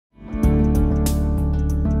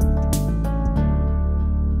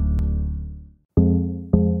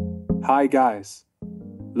Hi guys!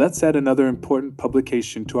 Let's add another important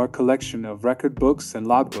publication to our collection of record books and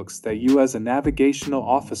logbooks that you as a navigational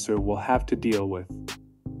officer will have to deal with.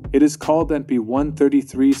 It is called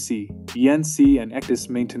Np133C, ENC and Ecdis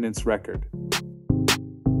Maintenance Record.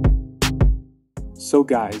 So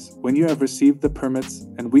guys, when you have received the permits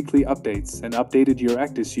and weekly updates and updated your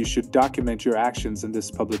Ecdis, you should document your actions in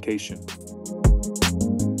this publication.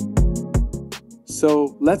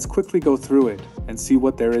 So let's quickly go through it and see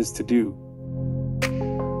what there is to do.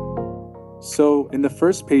 So in the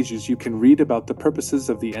first pages you can read about the purposes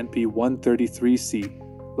of the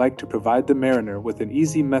Np133C, like to provide the mariner with an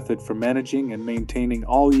easy method for managing and maintaining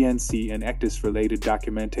all ENC and Ecdis related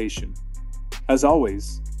documentation. As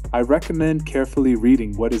always, I recommend carefully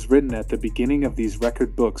reading what is written at the beginning of these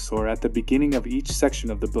record books or at the beginning of each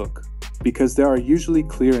section of the book, because there are usually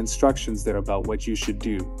clear instructions there about what you should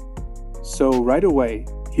do. So right away,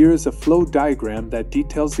 here is a flow diagram that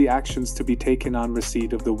details the actions to be taken on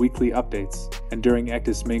receipt of the weekly updates and during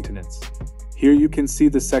Ecdis maintenance. Here you can see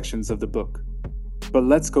the sections of the book. But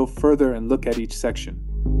let's go further and look at each section.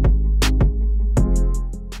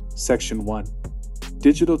 Section 1.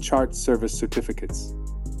 Digital Chart Service Certificates.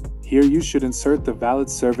 Here you should insert the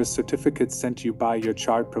valid service certificate sent you by your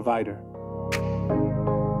chart provider.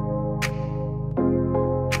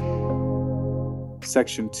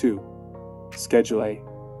 Section 2. Schedule A.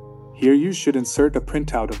 Here you should insert a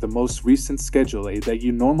printout of the most recent Schedule A that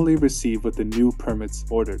you normally receive with the new permits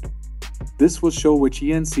ordered. This will show which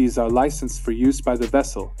ENCs are licensed for use by the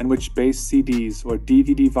vessel and which base CDs or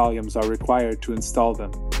DVD volumes are required to install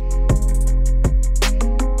them.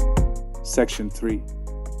 Section 3.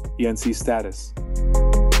 ENC Status.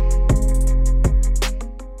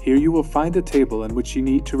 Here you will find a table in which you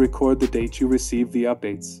need to record the date you received the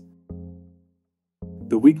updates,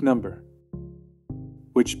 the week number,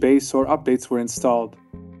 which base or updates were installed,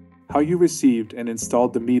 how you received and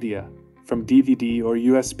installed the media, from DVD or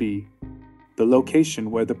USB, the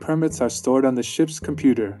location where the permits are stored on the ship's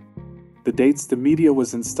computer, the dates the media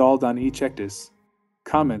was installed on each Ecdis,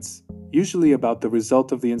 comments, usually about the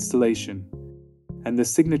result of the installation, and the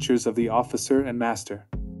signatures of the officer and master.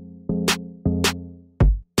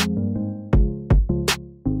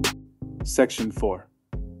 Section 4.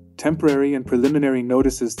 Temporary and preliminary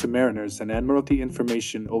notices to mariners and Admiralty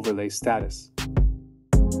information overlay status.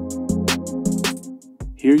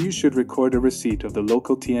 Here you should record a receipt of the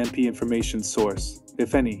local TNP information source,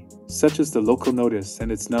 if any, such as the local notice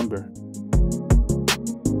and its number,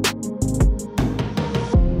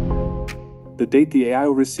 the date the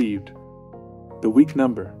AIO received, the week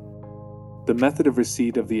number, the method of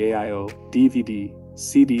receipt of the AIO, DVD,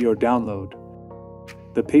 CD or download,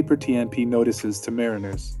 the paper TNP notices to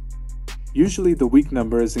mariners. Usually the week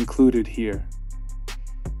number is included here,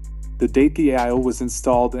 the date the AIO was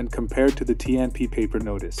installed and compared to the TNP paper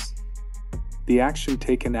notice, the action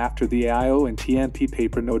taken after the AIO and TNP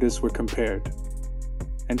paper notice were compared,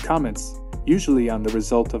 and comments, usually on the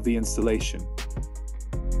result of the installation.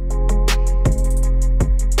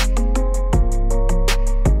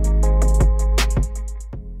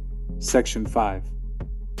 Section 5.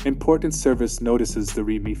 Important Service Notices. The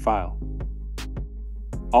README file.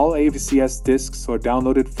 All AVCS disks or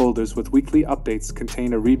downloaded folders with weekly updates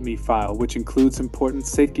contain a README file which includes important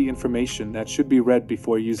safety information that should be read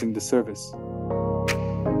before using the service.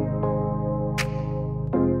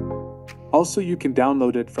 Also, you can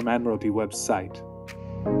download it from Admiralty website.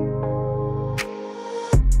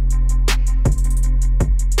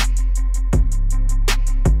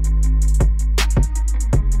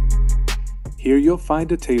 Here you'll find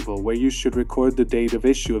a table where you should record the date of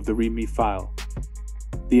issue of the README file,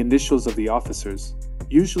 the initials of the officers,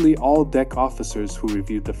 usually all deck officers who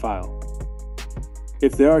reviewed the file.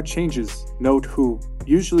 If there are changes, note who,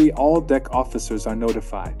 usually all deck officers are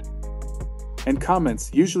notified, and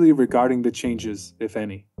comments, usually regarding the changes, if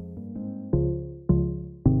any.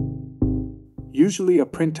 Usually a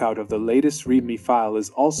printout of the latest README file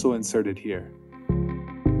is also inserted here.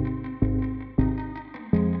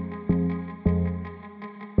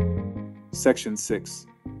 Section 6.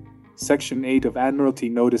 Section 8 of Admiralty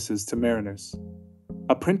Notices to Mariners.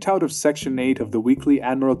 A printout of Section 8 of the weekly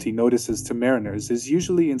Admiralty Notices to Mariners is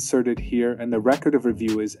usually inserted here and the record of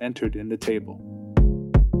review is entered in the table.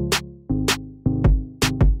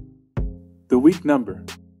 The week number.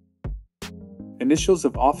 Initials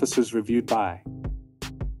of officers reviewed by.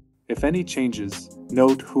 If any changes,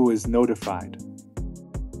 note who is notified.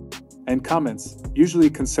 And comments, usually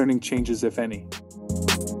concerning changes if any.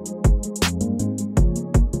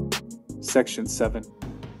 Section 7.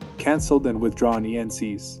 Cancelled and withdrawn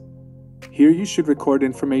ENCs. Here you should record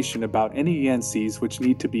information about any ENCs which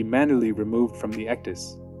need to be manually removed from the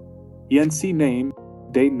Ecdis. ENC name,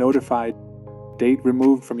 date notified, date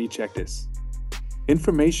removed from each Ecdis.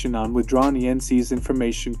 Information on withdrawn ENCs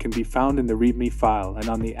information can be found in the README file and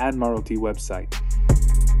on the Admiralty website.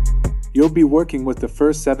 You'll be working with the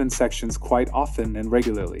first 7 sections quite often and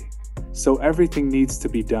regularly, so everything needs to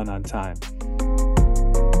be done on time.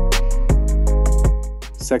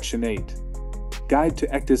 Section 8. Guide to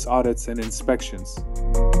Ecdis Audits and Inspections.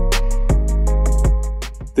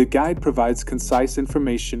 The guide provides concise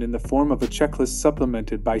information in the form of a checklist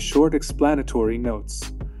supplemented by short explanatory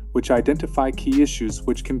notes, which identify key issues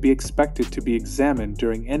which can be expected to be examined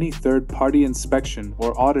during any third-party inspection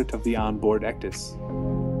or audit of the onboard Ecdis.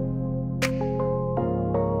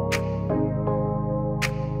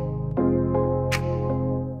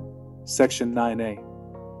 Section 9A.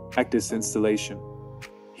 Ecdis Installation.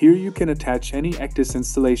 Here you can attach any Ecdis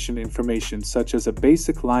installation information such as a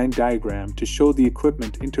basic line diagram to show the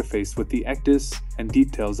equipment interface with the Ecdis and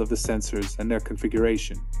details of the sensors and their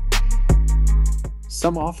configuration.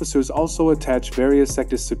 Some officers also attach various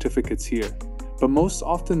Ecdis certificates here, but most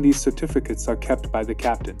often these certificates are kept by the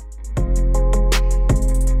captain.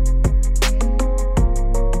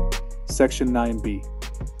 Section 9B.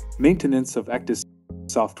 Maintenance of Ecdis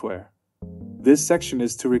software. This section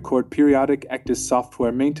is to record periodic Ecdis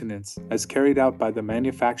software maintenance as carried out by the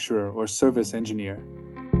manufacturer or service engineer.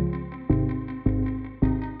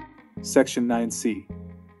 Section 9C.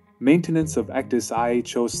 Maintenance of Ecdis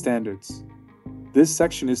IHO standards. This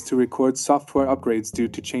section is to record software upgrades due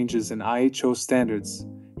to changes in IHO standards,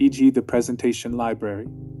 e.g. the presentation library.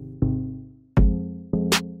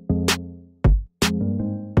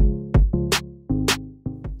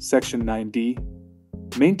 Section 9D.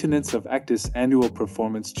 Maintenance of Ecdis Annual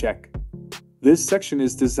Performance Check. This section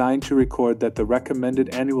is designed to record that the recommended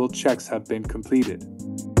annual checks have been completed.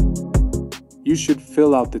 You should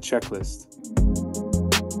fill out the checklist.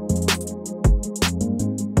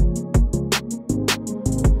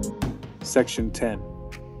 Section 10.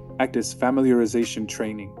 Ecdis Familiarization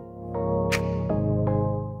Training.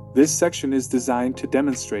 This section is designed to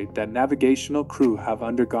demonstrate that navigational crew have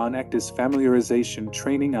undergone Ecdis familiarization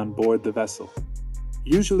training on board the vessel.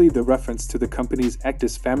 Usually the reference to the company's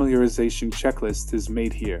Ecdis familiarization checklist is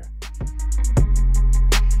made here.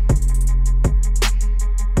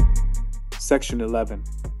 Section 11.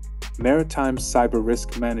 Maritime Cyber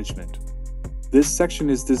Risk Management. This section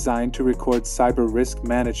is designed to record cyber risk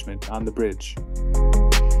management on the bridge.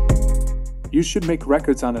 You should make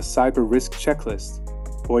records on a cyber risk checklist,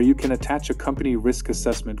 or you can attach a company risk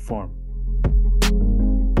assessment form.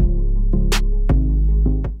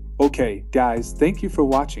 Okay, guys, thank you for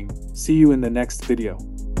watching. See you in the next video.